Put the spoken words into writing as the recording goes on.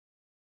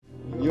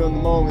in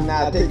the moment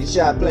now. Take a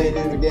shot, playing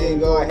in the game,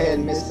 go ahead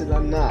and miss it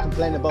or not.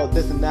 Complain about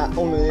this and that,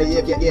 only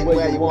if you get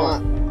where you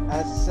want.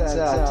 That's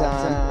our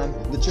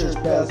time. The church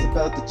bell's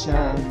about to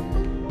chime.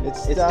 It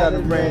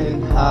started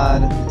raining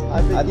hard.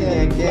 I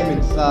began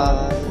gaming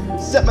far.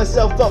 Set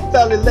myself up,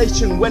 felt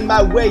elation when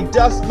my weight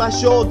dust my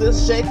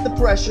shoulders, shake the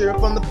pressure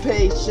from the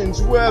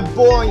patience. We're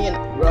buoyant,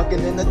 rocking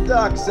in the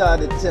dark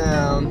side of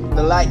town.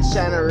 The light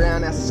shine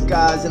around our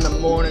skies in the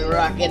morning,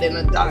 rocket in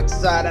the dark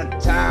side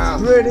of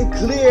town. It's pretty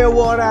clear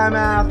what I'm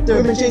after.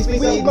 Women chase me,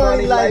 weed,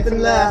 money, life,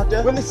 and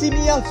laughter. When they see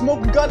me out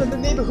smoking gun in the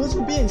neighborhoods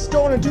for being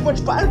stolen, too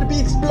much fire to be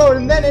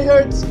exploding, then it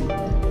hurts.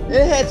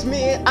 It hits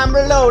me, I'm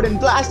reloading,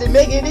 blasting,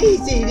 make it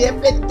easy.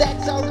 If it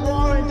that's so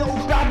boring, don't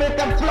stop at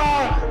the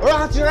floor, or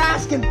else you're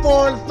asking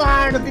for the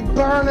fire to be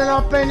burning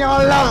up in your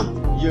lungs.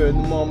 You're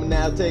in the moment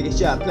now, take a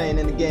shot, playing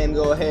in the game,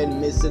 go ahead and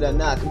miss it or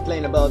not.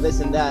 Complain about this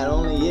and that,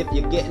 only if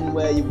you're getting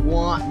where you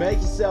want.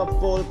 Make yourself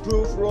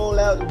bulletproof, roll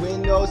out the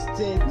windows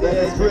tinted,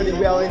 it's pretty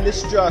well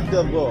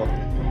indestructible.